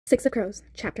Six of Crows,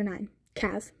 Chapter 9.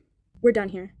 Kaz. We're done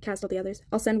here, Kaz told the others.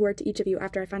 I'll send word to each of you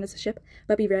after I find us a ship,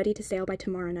 but be ready to sail by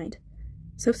tomorrow night.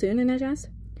 So soon, Inej asked.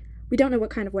 We don't know what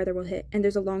kind of weather we'll hit, and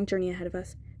there's a long journey ahead of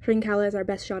us. Hrinkala is our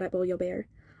best shot at Bolyo Bear.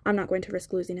 I'm not going to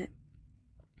risk losing it.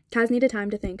 Kaz needed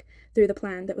time to think through the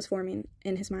plan that was forming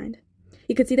in his mind.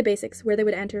 He could see the basics, where they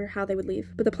would enter, how they would leave,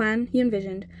 but the plan he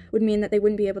envisioned would mean that they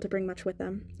wouldn't be able to bring much with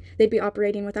them. They'd be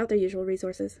operating without their usual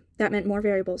resources. That meant more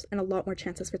variables and a lot more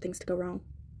chances for things to go wrong.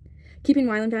 Keeping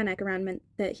Wylan Van Eck around meant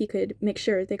that he could make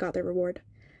sure they got their reward,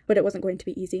 but it wasn't going to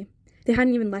be easy. They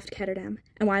hadn't even left Ketterdam,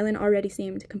 and Wylan already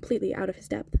seemed completely out of his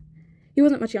depth. He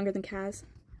wasn't much younger than Kaz,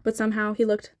 but somehow he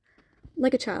looked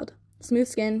like a child, smooth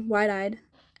skin, wide-eyed,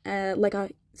 like a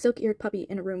silk-eared puppy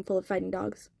in a room full of fighting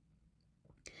dogs.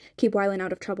 Keep Wylan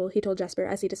out of trouble, he told Jesper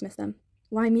as he dismissed them.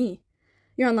 Why me?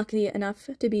 You're unlucky enough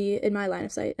to be in my line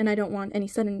of sight, and I don't want any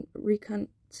sudden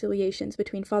reconciliations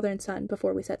between father and son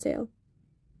before we set sail.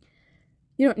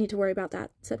 You don't need to worry about that,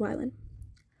 said Wylan.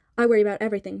 I worry about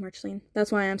everything, Marchling.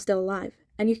 That's why I'm still alive,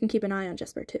 and you can keep an eye on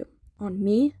Jesper, too. On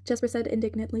me? Jesper said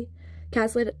indignantly.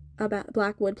 Kaz slid a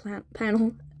black wood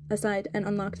panel aside and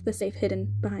unlocked the safe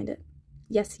hidden behind it.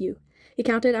 Yes, you. He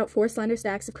counted out 4 slender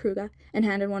stacks of Kruga and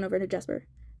handed one over to Jesper.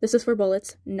 This is for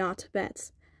bullets, not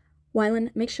bets.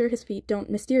 Wylan, make sure his feet don't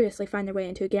mysteriously find their way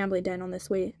into a gambling den on this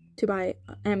way to buy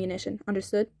ammunition.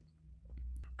 Understood?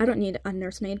 I don't need a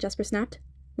nursemaid, Jesper snapped.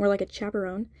 More like a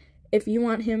chaperone. If you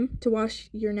want him to wash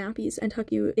your nappies and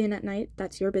tuck you in at night,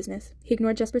 that's your business. He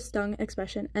ignored Jesper's stung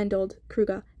expression and doled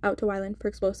Kruga out to Wylan for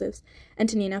explosives, and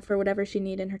to Nina for whatever she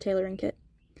needed in her tailoring kit.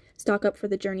 Stock up for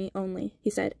the journey only, he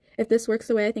said. If this works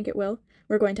the way I think it will,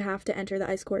 we're going to have to enter the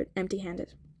ice court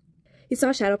empty-handed. He saw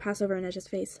a shadow pass over Inej's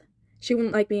face. She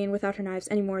wouldn't like being without her knives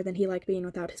any more than he liked being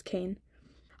without his cane.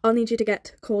 I'll need you to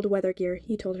get cold weather gear,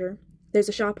 he told her. There's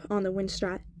a shop on the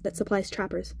Windstrat that supplies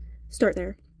trappers. Start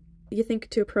there. You think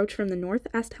to approach from the north?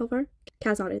 Asked Helvar.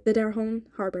 Kaz nodded. The Darhone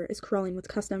harbor is crawling with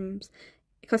customs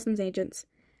agents,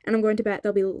 and I'm going to bet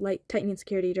they'll be tightening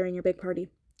security during your big party.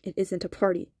 It isn't a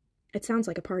party. It sounds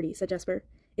like a party, said Jesper.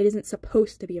 It isn't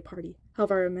supposed to be a party,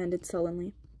 Helvar amended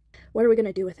sullenly. What are we going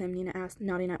to do with him? Nina asked,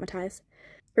 nodding at Matthias.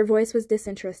 Her voice was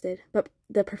disinterested, but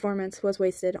the performance was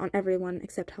wasted on everyone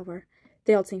except Helvar.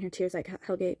 They all seen her tears at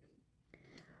Hellgate.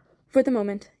 For the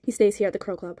moment, he stays here at the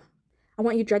Crow Club. I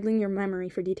want you juggling your memory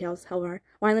for details, Helvar.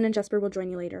 Wylan and Jesper will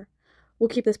join you later. We'll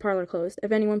keep this parlor closed.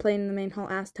 If anyone playing in the main hall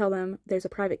asks, tell them there's a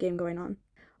private game going on.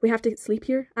 We have to sleep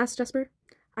here? Asked Jesper.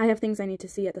 I have things I need to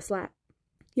see at the Slat.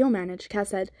 You'll manage, Kaz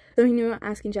said, though he knew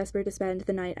asking Jesper to spend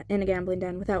the night in a gambling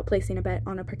den without placing a bet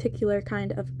on a particular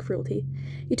kind of cruelty.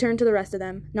 He turned to the rest of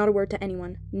them. Not a word to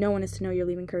anyone. No one is to know you're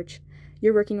leaving Kirch.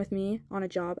 You're working with me on a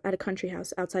job at a country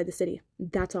house outside the city.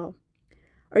 That's all.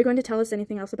 Are you going to tell us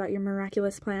anything else about your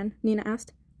miraculous plan? Nina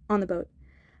asked. On the boat.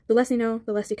 The less you know,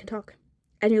 the less you can talk.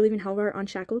 And you're leaving Helvar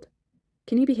unshackled?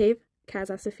 Can you behave? Kaz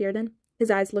asked of Fjerdan. His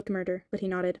eyes looked murder, but he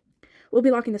nodded. We'll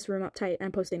be locking this room up tight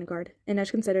and posting a guard.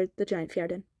 Inej considered the giant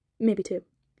Fjerdan. Maybe 2.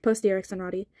 Post Erix and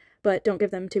Roddy, but don't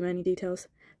give them too many details.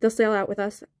 They'll sail out with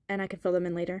us, and I can fill them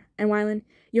in later. And Wylan,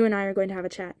 you and I are going to have a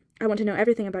chat. I want to know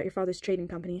everything about your father's trading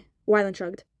company. Wylan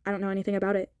shrugged. I don't know anything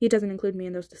about it. He doesn't include me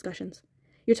in those discussions.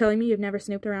 You're telling me you've never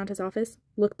snooped around his office?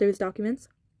 Looked through his documents?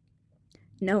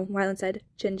 No, Wylan said,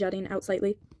 chin jutting out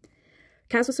slightly.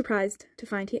 Kaz was surprised to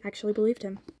find he actually believed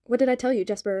him. What did I tell you?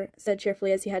 Jesper said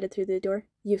cheerfully as he headed through the door.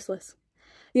 Useless.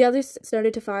 The others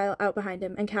started to file out behind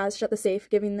him, and Kaz shut the safe,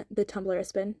 giving the tumbler a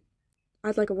spin.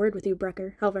 I'd like a word with you,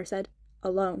 Brecker, Helvar said.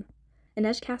 Alone.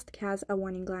 Inej cast Kaz a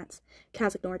warning glance.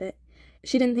 Kaz ignored it.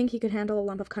 She didn't think he could handle a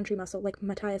lump of country muscle like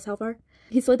Matthias Helvar.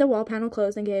 He slid the wall panel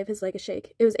closed and gave his leg a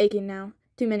shake. It was aching now.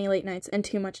 Too many late nights and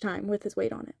too much time with his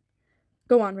weight on it.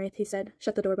 Go on, Wraith, he said.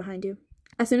 Shut the door behind you.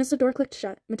 As soon as the door clicked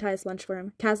shut, Matthias lunged for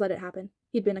him. Kaz let it happen.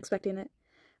 He'd been expecting it.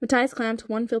 Matthias clamped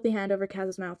one filthy hand over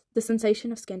Kaz's mouth. The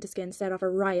sensation of skin to skin set off a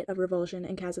riot of revulsion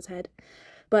in Kaz's head.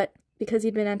 But, because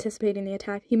he'd been anticipating the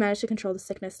attack, he managed to control the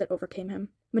sickness that overcame him.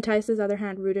 Matthias's other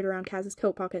hand rooted around Kaz's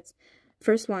coat pockets.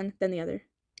 First one, then the other.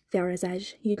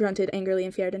 Farazaj, he grunted angrily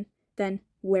in Fjerdan. Then,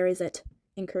 where is it?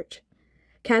 In Kirch.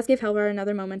 Kaz gave Helvar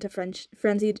another moment of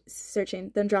frenzied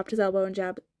searching, then dropped his elbow and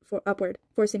jabbed upward,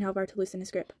 forcing Helvar to loosen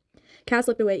his grip. Kaz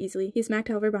looked away easily. He smacked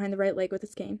Helvar behind the right leg with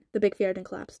his cane. The big Fjerdan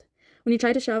collapsed. When he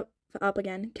tried to shove up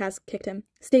again, Kaz kicked him.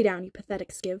 Stay down, you pathetic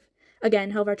skiv.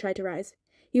 Again, Helvar tried to rise.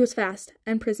 He was fast,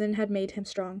 and prison had made him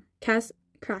strong. Kaz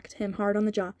cracked him hard on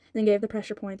the jaw, then gave the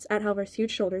pressure points at Helvar's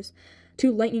huge shoulders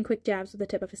 2 lightning-quick jabs with the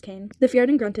tip of his cane. The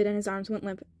Fjerdan grunted, and his arms went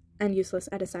limp and useless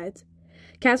at his sides.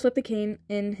 Kaz flipped the cane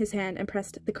in his hand and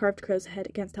pressed the carved crow's head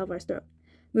against Helvar's throat.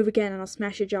 Move again, and I'll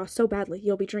smash your jaw so badly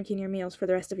you'll be drinking your meals for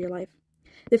the rest of your life.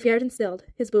 The Fjerdan stilled,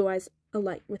 his blue eyes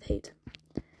alight with hate.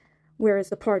 "Where is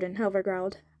the pardon?" Halvar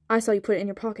growled. "I saw you put it in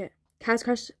your pocket." Kaz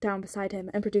crouched down beside him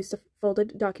and produced a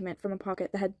folded document from a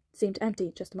pocket that had seemed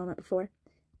empty just a moment before.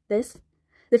 "This?"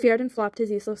 The Fjerdan flopped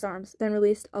his useless arms, then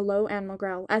released a low animal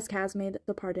growl as Kaz made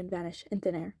the pardon vanish in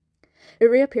thin air. It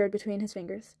reappeared between his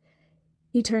fingers.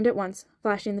 He turned at once,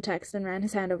 flashing the text, and ran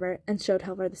his hand over it and showed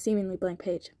Halvar the seemingly blank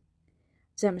page.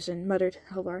 "Zamashin," muttered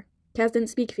Halvar. Kaz didn't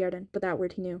speak Fjerdan, but that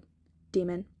word he knew.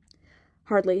 Demon.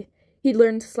 Hardly. He'd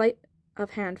learned sleight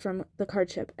of hand from the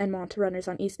cardship and Mont runners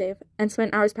on Eastave, and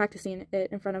spent hours practicing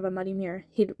it in front of a muddy mirror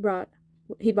he'd bought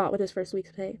with his first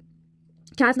week's pay.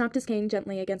 Kaz knocked his cane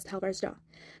gently against Halvar's jaw.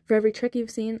 "For every trick you've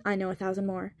seen, I know 1,000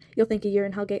 more. You'll think a year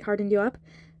in Hellgate hardened you up,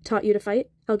 taught you to fight?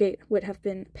 Hellgate would have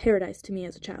been paradise to me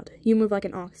as a child. You move like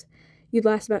an ox. You'd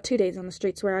last about 2 days on the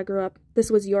streets where I grew up.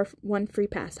 This was your one free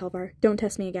pass, Halvar. Don't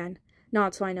test me again.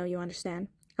 Nod so I know you understand."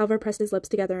 Halvar pressed his lips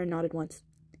together and nodded once.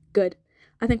 "Good.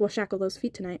 I think we'll shackle those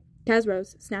feet tonight." Kaz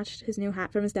rose, snatched his new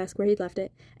hat from his desk where he'd left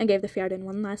it, and gave the Fjerdan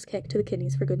one last kick to the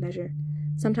kidneys for good measure.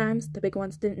 Sometimes the big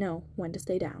ones didn't know when to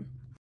stay down.